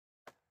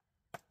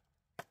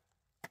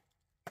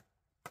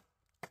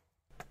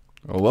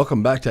Well,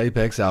 welcome back to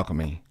Apex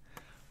Alchemy.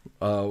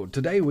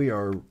 Today we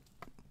are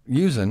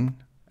using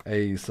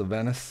a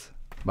Silvanus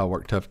by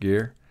Work Tough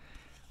Gear.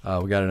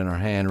 We got it in our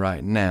hand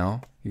right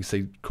now. You can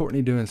see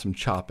Courtney doing some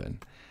chopping.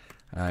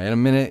 In a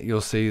minute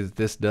you'll see that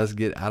this does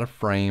get out of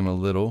frame a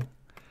little.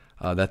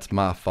 That's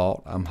my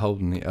fault. I'm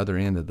holding the other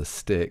end of the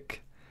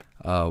stick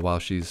while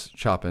she's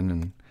chopping,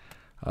 and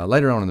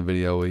later on in the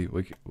video we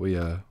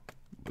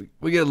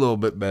get a little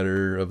bit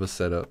better of a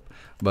setup.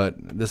 But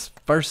this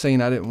first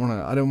scene, I didn't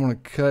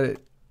want to cut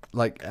it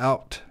like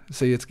out.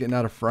 See, it's getting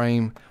out of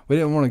frame. We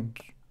didn't want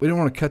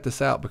to cut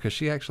this out because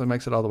she actually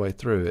makes it all the way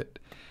through it,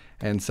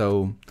 and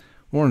so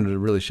wanted to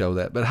really show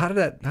that. But how did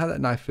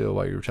that knife feel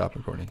while you were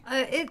chopping, Courtney?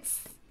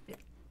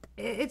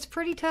 It's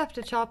pretty tough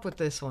to chop with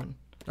this one.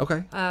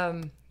 Okay.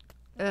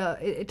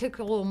 It took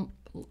a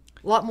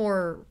lot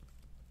more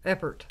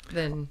effort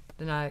than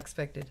I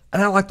expected.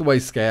 And I like the way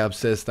Scab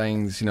says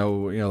things.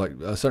 Like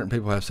certain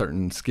people have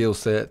certain skill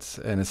sets,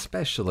 and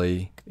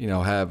especially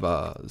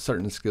have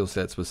certain skill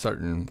sets with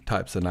certain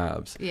types of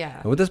knives. Yeah.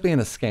 And with this being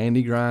a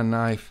Scandi grind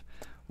knife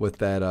with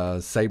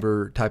that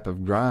saber type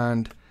of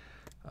grind,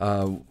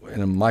 and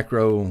a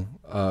micro,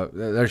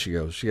 there she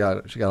goes. She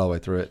got all the way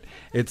through it.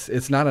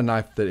 It's not a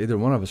knife that either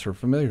one of us are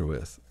familiar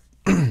with.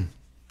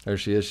 There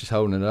she is. She's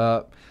holding it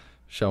up,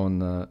 showing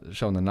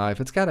the knife.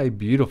 It's got a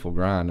beautiful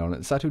grind on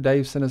it. Satu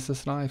Dave sent us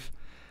this knife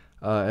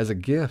as a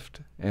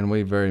gift, and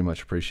we very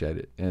much appreciate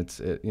it.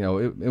 It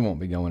won't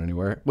be going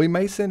anywhere. We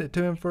may send it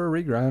to him for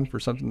a regrind for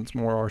something that's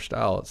more our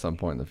style at some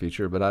point in the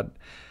future, but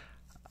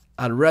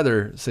I'd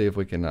rather see if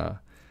we can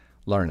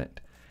learn it.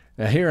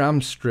 Now here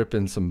I'm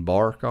stripping some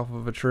bark off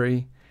of a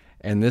tree,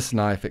 and this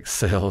knife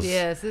excels.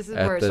 Yes, this is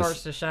where it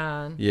starts to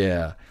shine.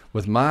 Yeah,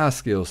 with my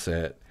skill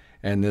set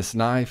and this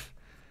knife,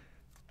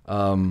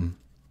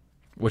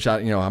 which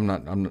I'm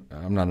not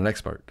an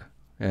expert,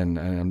 and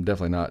I'm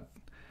definitely not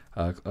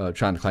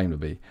trying to claim to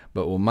be.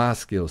 But with my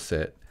skill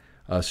set,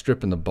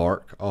 stripping the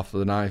bark off of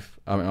the knife,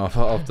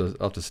 off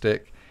the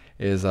stick,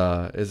 is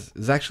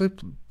actually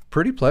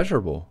pretty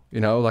pleasurable.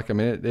 It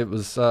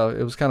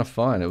was kind of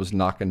fun. It was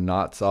knocking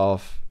knots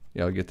off.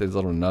 Get these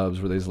little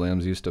nubs where these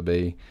limbs used to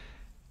be,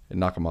 and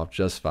knock them off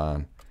just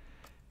fine.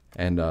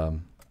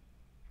 And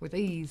with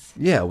ease.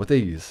 Yeah, with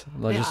ease.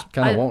 Just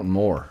kind of wanting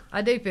more.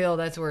 I do feel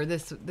that's where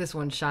this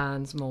one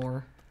shines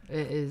more.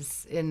 It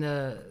is in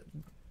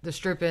the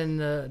stripping,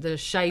 the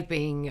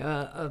shaping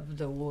of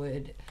the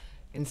wood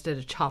instead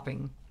of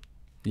chopping.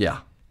 Yeah.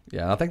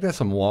 I think that's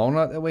some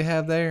walnut that we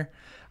have there.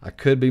 I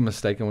could be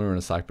mistaken. We were in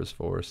a cypress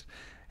forest.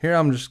 Here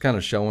I'm just kind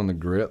of showing the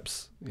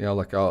grips,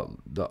 like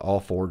all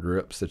four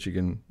grips that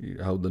you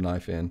hold the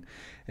knife in.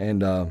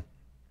 And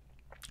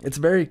it's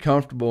very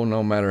comfortable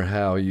no matter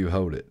how you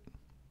hold it.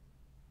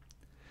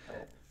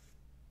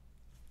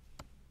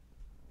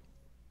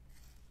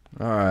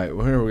 All right,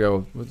 well, here we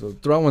go.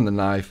 With throwing the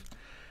knife,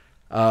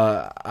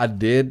 I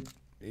did,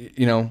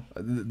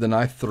 the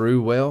knife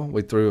threw well.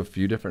 We threw a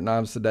few different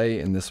knives today,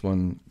 and this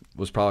one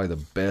was probably the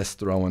best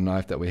throwing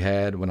knife that we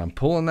had. When I'm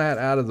pulling that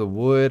out of the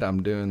wood,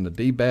 I'm doing the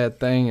D-bad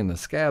thing and the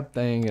scab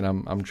thing, and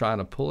I'm trying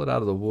to pull it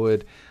out of the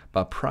wood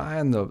by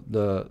prying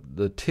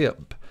the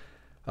tip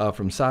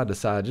from side to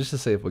side just to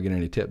see if we get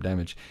any tip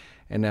damage.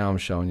 And now I'm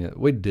showing you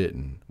we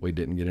didn't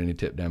get any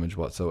tip damage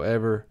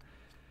whatsoever.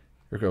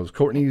 Here goes.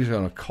 Courtney's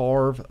going to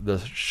carve the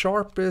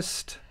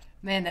sharpest.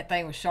 Man, that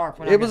thing was sharp.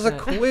 It was a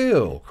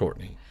quill,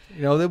 Courtney.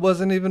 It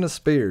wasn't even a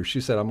spear.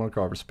 She said, I'm going to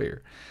carve a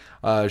spear.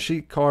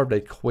 She carved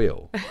a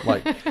quill.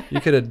 Like,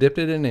 you could have dipped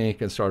it in ink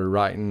and started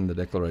writing the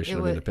Declaration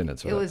of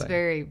Independence. It was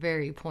very,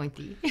 very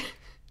pointy.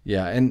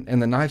 Yeah, and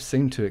the knife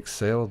seemed to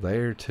excel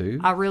there,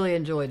 too. I really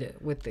enjoyed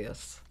it with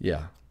this.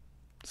 Yeah.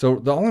 So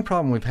the only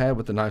problem we've had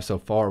with the knife so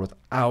far with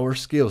our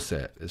skill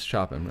set is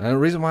chopping. And the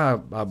reason why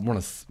I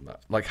want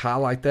to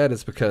highlight that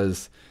is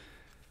because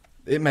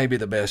it may be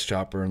the best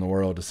chopper in the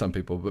world to some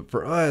people, but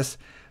for us,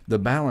 the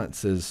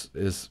balance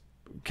is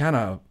kind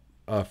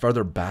of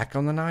further back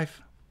on the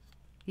knife.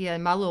 Yeah,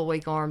 and my little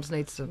weak arms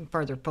need some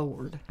further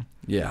forward.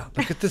 Yeah,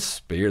 look at this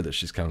spear that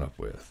she's coming up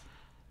with.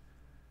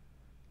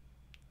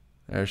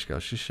 There she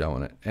goes. She's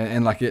showing it,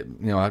 and like it,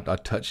 I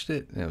touched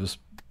it, and it was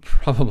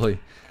probably.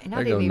 And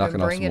I didn't even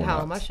bring it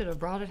home. I should have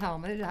brought it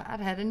home.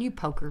 I'd had a new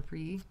poker for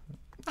you.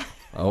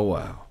 Oh,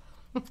 wow.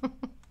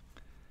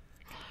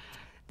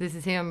 This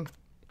is him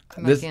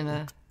making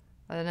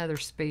another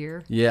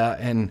spear. Yeah,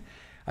 and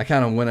I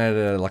kind of went at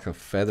it like a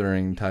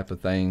feathering type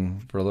of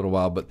thing for a little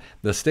while, but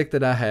the stick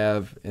that I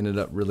have ended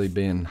up really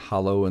being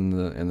hollow in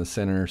the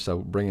center, so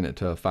bringing it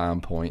to a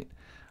fine point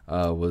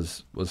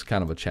was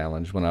kind of a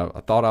challenge. When I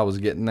thought I was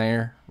getting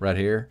there right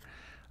here,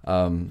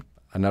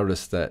 I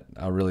noticed that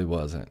I really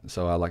wasn't.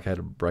 So I had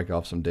to break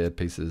off some dead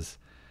pieces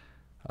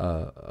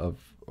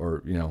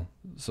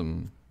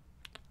some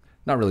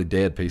not really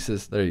dead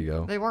pieces. There you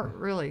go. They weren't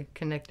really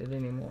connected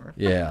anymore.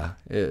 Yeah,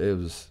 it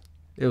was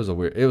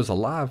a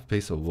live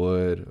piece of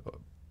wood.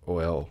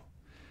 Well,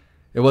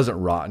 it wasn't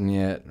rotten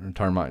yet or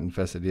termite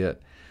infested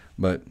yet,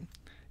 but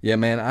yeah,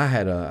 man, I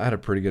had a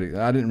pretty good.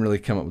 I didn't really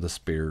come up with a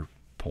spear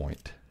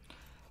point.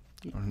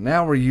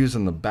 Now we're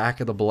using the back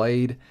of the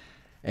blade.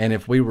 And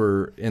if we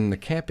were in the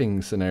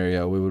camping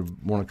scenario, we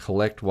would want to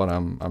collect what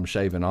I'm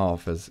shaving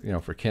off as, you know,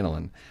 for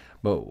kindling.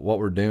 But what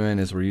we're doing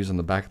is we're using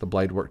the back of the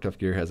blade. Work Tough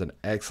Gear has an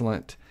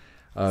excellent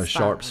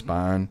sharp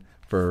spine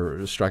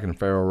for striking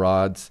ferro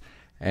rods,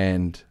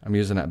 and I'm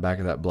using that back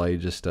of that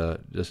blade just to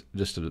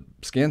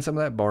skin some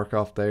of that bark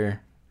off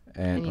there,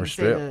 and or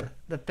strip.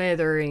 The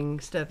feathering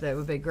stuff that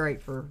would be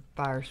great for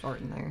fire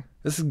starting there.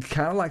 This is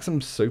kind of like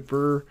some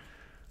super,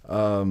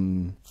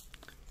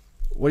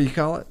 what do you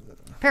call it?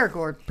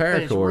 Paracord. Paracord.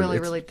 But it's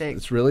really thick.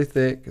 It's really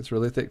thick. It's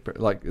really thick.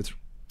 Like it's,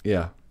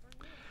 yeah.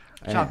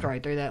 Chopped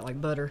right through that like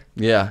butter.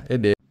 Yeah,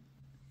 it did.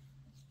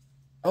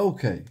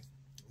 Okay,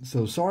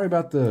 so sorry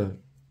about the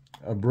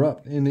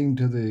abrupt ending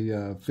to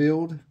the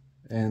field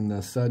and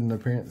the sudden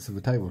appearance of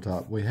the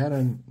tabletop. We had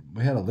a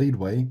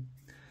leadway.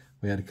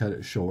 We had to cut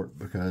it short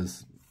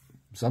because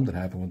something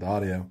happened with the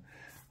audio.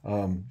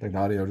 I think the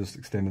audio just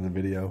extended the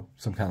video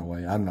some kind of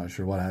way. I'm not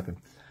sure what happened.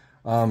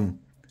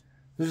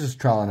 This is just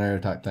trial and error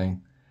type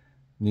thing.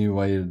 New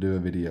way to do a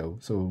video.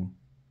 So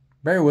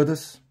bear with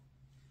us.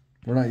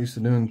 We're not used to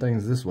doing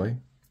things this way.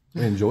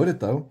 We enjoyed it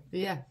though.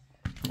 Yeah.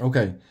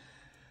 Okay.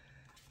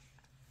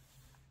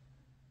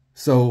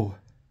 So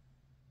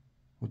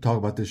we'll talk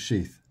about this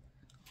sheath.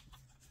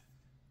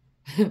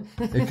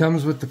 It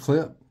comes with the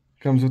clip.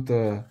 Comes with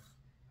the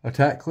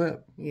attack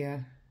clip.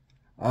 Yeah.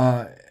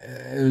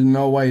 There's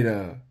no way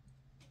to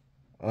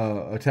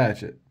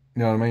attach it.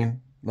 You know what I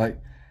mean? Like,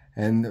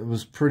 and it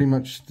was pretty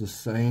much the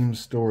same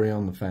story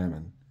on the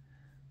Famine.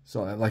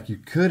 So like you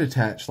could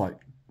attach like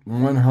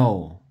one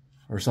hole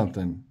or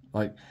something.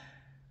 Like,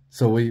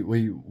 so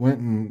we went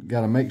and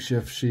got a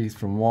makeshift sheath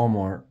from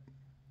Walmart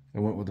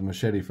and went with the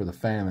machete for the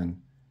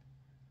Famine.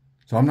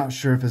 So I'm not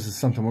sure if this is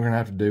something we're gonna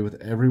have to do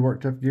with every Work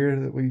Tough gear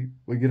that we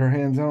get our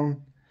hands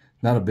on.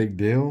 Not a big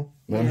deal,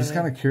 but I'm just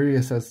kind of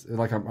curious as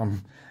like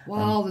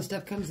all the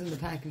stuff comes in the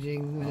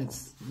packaging when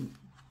it's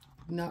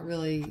not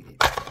really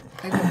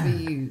able to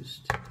be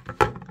used.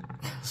 I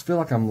just feel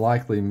like I'm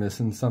likely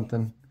missing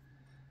something.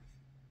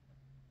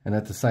 And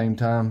at the same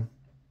time,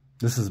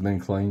 this has been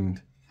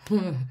cleaned.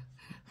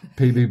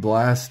 PB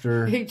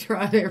Blaster. He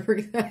tried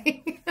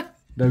everything.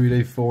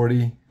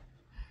 WD-40.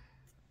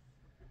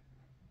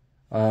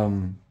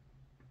 You're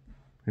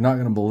not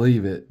going to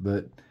believe it,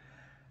 but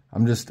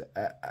I'm just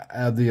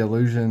at the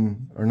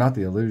illusion, or not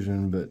the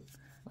illusion, but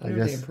I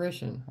guess the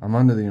impression. I'm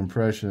under the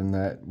impression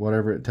that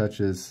whatever it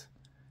touches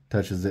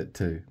it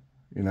too,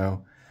 you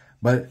know.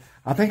 But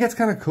I think it's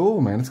kind of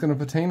cool, man. It's going to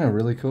patina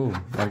really cool.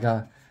 Like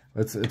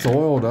it's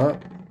oiled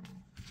up.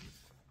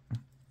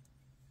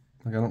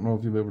 Like I don't know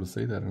if you'll be able to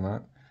see that or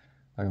not.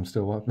 Like I'm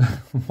still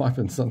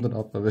wiping something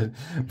off of it,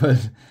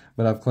 but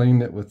I've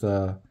cleaned it with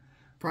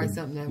probably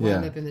something that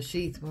wound up in the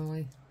sheath when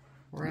we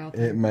were out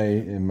there. It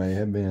may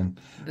have been,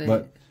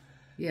 but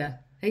yeah,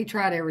 he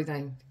tried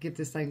everything to get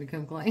this thing to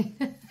come clean.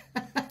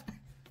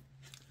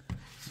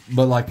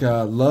 But like,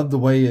 love the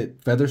way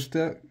it feather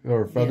stuck,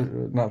 or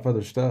not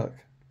feather stuck.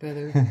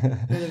 Feather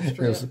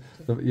strip.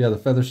 The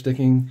feather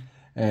sticking,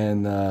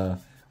 and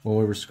when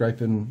we were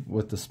scraping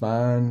with the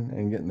spine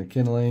and getting the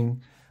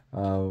kindling.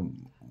 A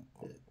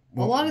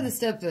lot of the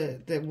stuff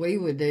that we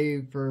would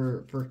do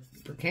for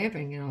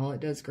camping and all, it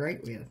does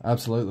great with.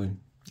 Absolutely,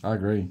 I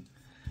agree.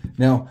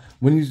 Now,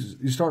 when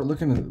you start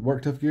looking at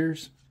Work Tough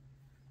gears,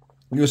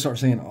 you'll start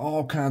seeing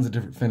all kinds of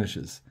different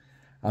finishes.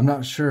 I'm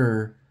not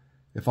sure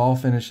if all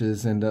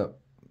finishes end up,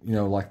 you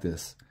know, like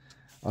this.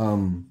 I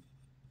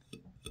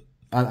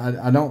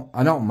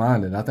don't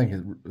mind it. I think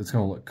it's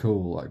going to look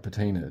cool, like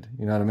patinaed.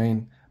 You know what I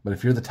mean? But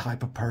if you're the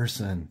type of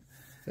person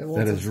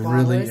that is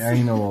really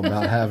anal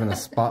about having a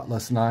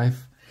spotless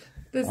knife,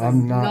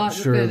 I'm not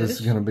sure this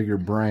is going to be your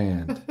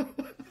brand.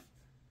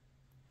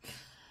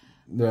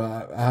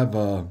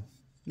 The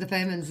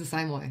Famine's the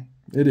same way.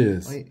 It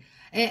is. Like,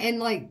 and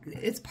like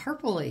it's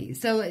purpley,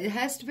 so it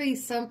has to be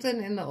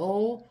something in the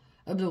oil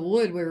of the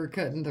wood we were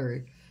cutting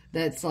through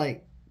that's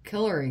like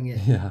coloring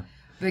it. Yeah.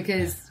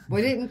 Because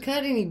we didn't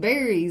cut any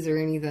berries or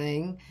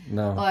anything.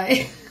 No.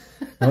 Like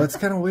no, it's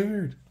kind of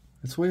weird.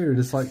 It's weird.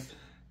 It's like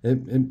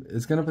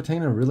it's going to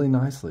patina really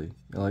nicely.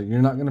 Like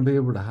you're not going to be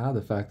able to hide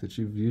the fact that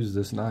you've used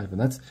this knife, and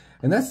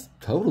that's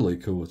totally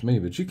cool with me.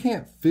 But you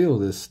can't feel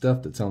this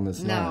stuff that's on this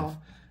knife.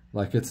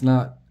 Like it's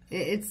not.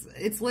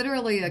 It's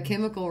literally a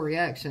chemical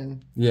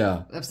reaction.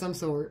 Yeah. Of some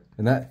sort.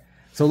 And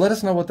so let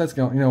us know what that's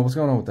going. You know what's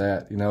going on with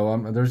that. You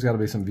know, there's got to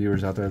be some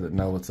viewers out there that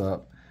know what's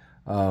up,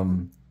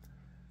 and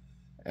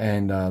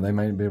they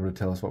may be able to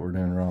tell us what we're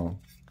doing wrong.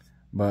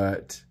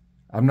 But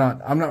I'm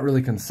not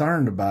really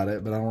concerned about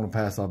it. But I don't want to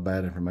pass off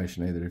bad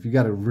information either. If you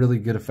got a really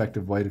good,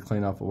 effective way to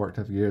clean off a Work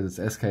Tough gear that's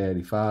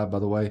SK85, by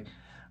the way,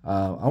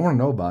 I want to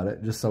know about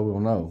it just so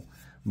we'll know.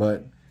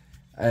 But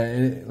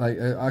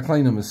I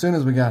cleaned them as soon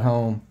as we got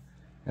home.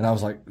 And I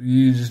was like,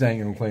 you just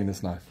ain't going to clean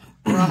this knife.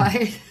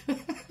 Right.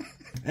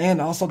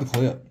 And also the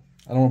clip.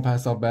 I don't want to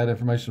pass off bad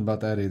information about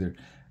that either.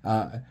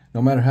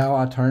 No matter how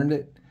I turned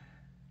it,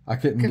 I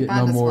couldn't get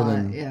no more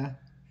than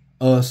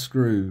a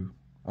screw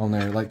on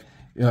there. Like,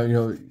 you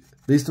know,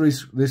 these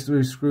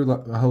three screw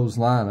holes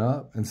line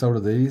up, and so do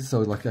these.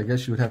 So like I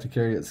guess you would have to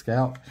carry it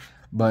scalp,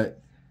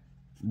 but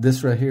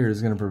this right here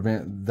is going to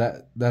prevent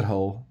that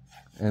hole,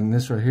 and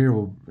this right here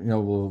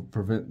will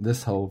prevent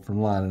this hole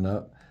from lining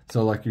up.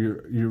 So like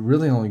you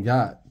really only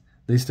got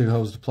these two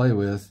holes to play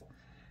with,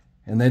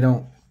 and they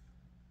don't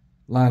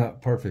line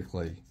up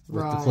perfectly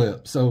with the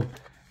clip. So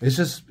it's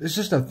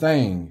just a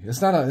thing.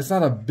 It's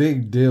not a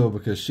big deal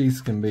because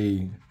sheaths can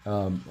be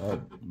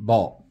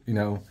bought, you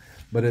know.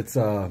 But it's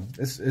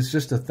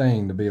just a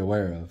thing to be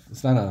aware of.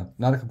 It's not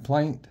a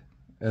complaint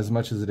as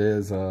much as it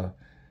is a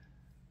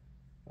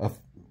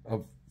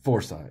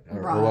foresight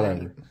or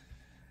whatever.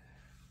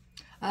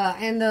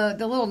 And the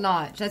little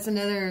notch, that's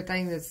another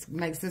thing that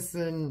makes this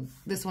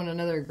one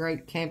another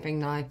great camping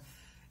knife.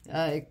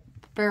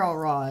 Ferrule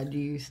rod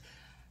use.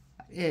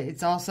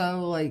 It's also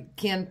like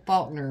Ken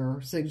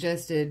Faulkner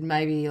suggested,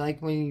 maybe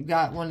like when you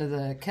got one of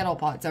the kettle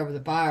pots over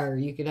the fire,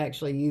 you could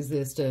actually use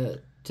this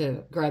to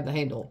grab the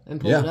handle and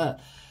pull it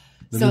up.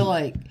 So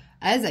like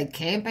as a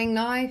camping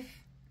knife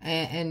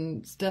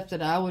and stuff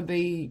that I would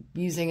be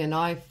using a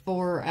knife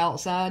for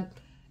outside,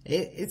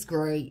 it's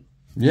great.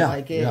 Yeah.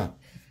 Like it.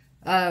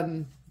 Yeah.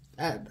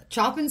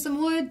 Chopping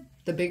some wood,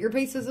 the bigger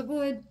pieces of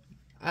wood,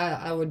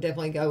 I would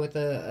definitely go with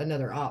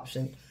another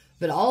option.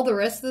 But all the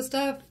rest of the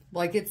stuff,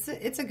 like it's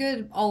a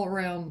good all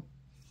around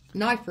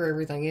knife for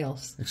everything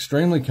else.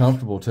 Extremely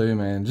comfortable too,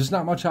 man. Just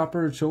not my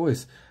chopper of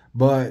choice,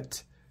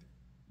 but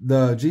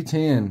the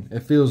G10,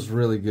 it feels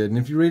really good. And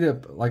if you read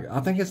it, like I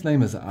think his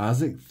name is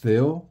Isaac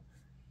Thill,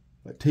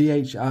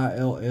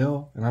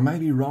 Thill, and I may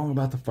be wrong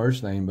about the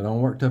first name, but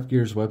on Work Tough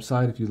Gear's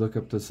website, if you look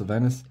up the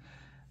Silvanus,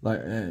 like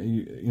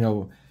you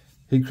know,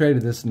 he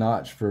created this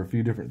notch for a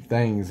few different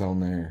things on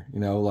there.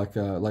 You know, like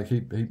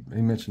he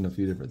mentioned a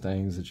few different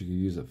things that you could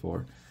use it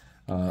for,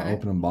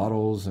 opening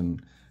bottles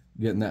and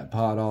getting that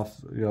pot off,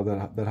 you know,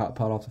 that hot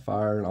pot off the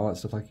fire and all that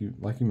stuff, like you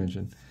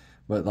mentioned.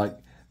 But like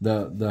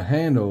the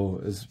handle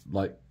is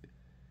like.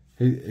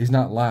 He's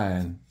not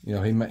lying. You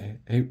know, he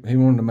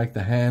wanted to make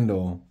the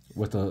handle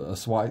with a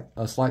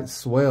slight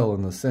swell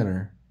in the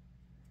center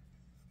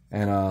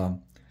and a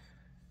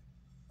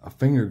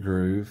finger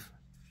groove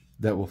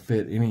that will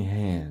fit any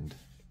hand.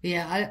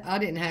 Yeah, I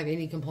didn't have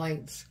any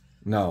complaints.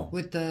 No.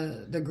 With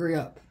the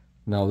grip.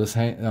 No, this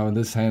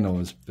handle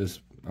is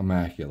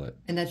immaculate.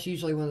 And that's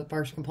usually one of the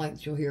first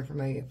complaints you'll hear from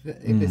me.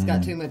 If it's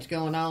got too much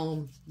going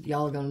on,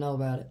 y'all are gonna know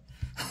about it.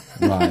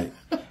 Right,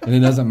 and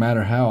it doesn't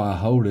matter how I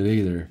hold it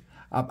either.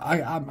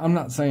 I'm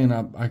not saying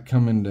I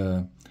come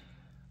into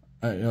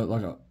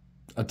like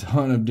a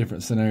ton of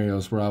different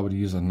scenarios where I would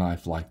use a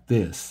knife like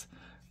this,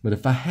 but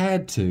if I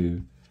had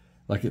to,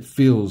 like it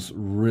feels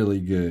really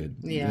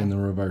good in the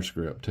reverse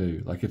grip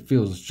too. Like it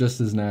feels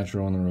just as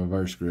natural in the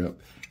reverse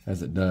grip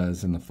as it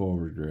does in the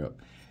forward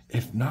grip,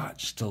 if not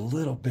just a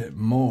little bit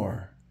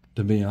more,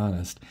 to be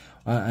honest.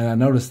 And I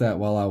noticed that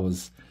while I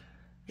was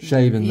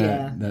shaving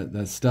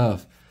that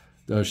stuff.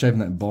 Shaving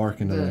that bark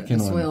into the kindling.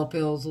 The swell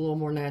feels a little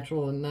more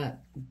natural than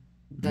that.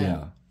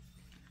 Yeah.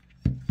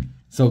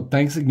 So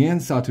thanks again,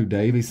 Satu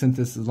Dave. He sent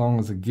this along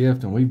as a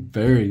gift, and we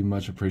very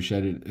much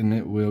appreciate it, and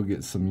it will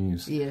get some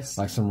use. Yes.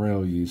 Like some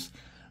real use.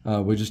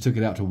 We just took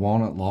it out to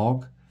Walnut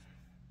Log.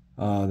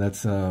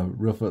 That's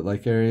Reelfoot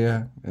Lake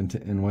area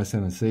in West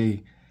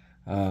Tennessee,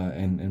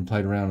 and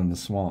played around in the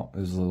swamp.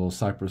 There's a little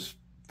cypress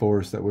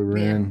forest that we were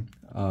in,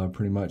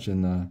 pretty much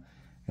in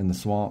the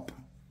swamp.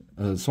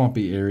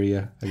 Swampy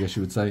area, I guess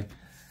you would say.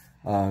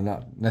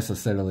 Not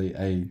necessarily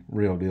a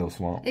real deal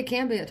swamp. It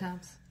can be at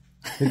times.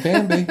 It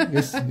can be.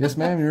 Yes,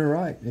 ma'am, you're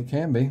right. It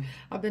can be.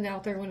 I've been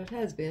out there when it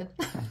has been.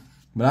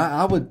 But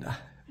I would,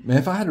 man,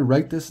 if I had to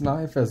rate this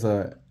knife as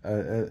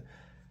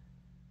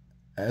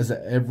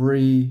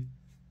every.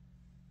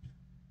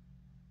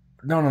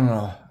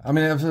 No. I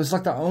mean, if it's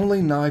like the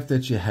only knife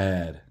that you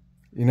had,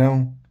 you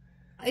know.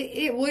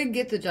 It would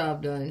get the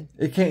job done.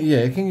 It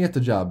can get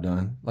the job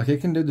done. Like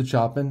it can do the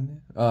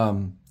chopping,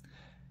 and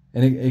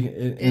it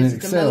excels in everything. Is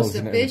it the most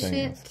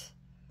efficient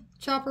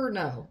chopper?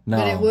 No,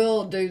 but it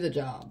will do the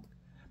job.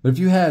 But if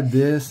you had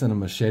this and a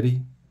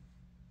machete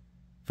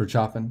for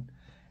chopping,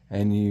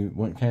 and you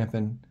went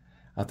camping,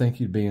 I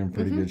think you'd be in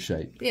pretty good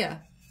shape. Yeah.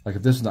 Like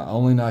if this is the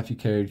only knife you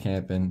carried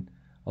camping,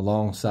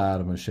 alongside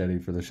a machete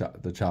for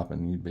the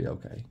chopping, you'd be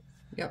okay.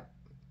 Yep.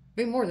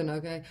 Be more than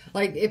okay.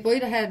 Like if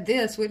we'd have had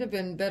this, we'd have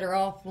been better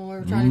off when we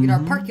were trying to get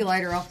our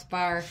percolator off the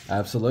fire.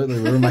 Absolutely.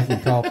 We were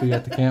making coffee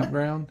at the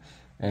campground,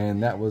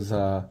 and that was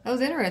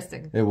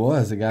interesting. It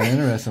was. It got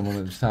interesting when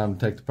it was time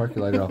to take the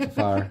percolator off the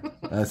fire.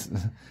 That's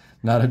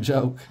not a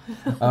joke.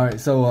 All right.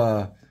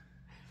 So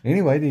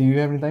anyway, do you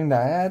have anything to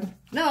add?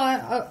 No.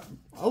 A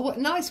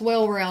nice,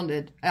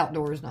 well-rounded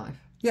outdoors knife.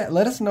 Yeah.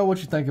 Let us know what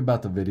you think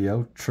about the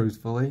video.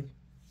 Truthfully,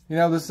 you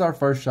know, this is our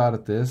first shot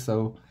at this,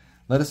 so.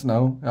 Let us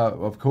know.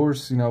 Of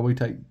course, you know, we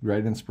take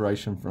great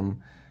inspiration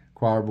from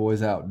Choir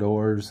Boys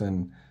Outdoors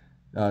and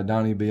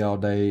Donnie B All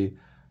Day,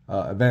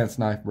 Advanced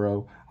Knife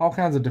Bro, all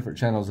kinds of different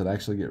channels that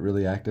actually get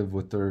really active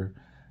with their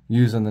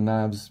using the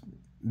knives.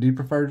 Do you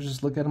prefer to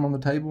just look at them on the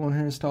table and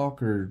hear us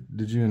talk, or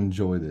did you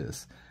enjoy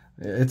this?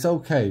 It's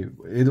okay.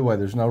 Either way,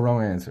 there's no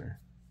wrong answer.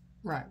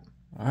 Right.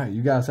 All right,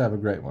 you guys have a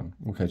great one.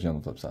 We'll catch you on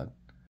the flip side.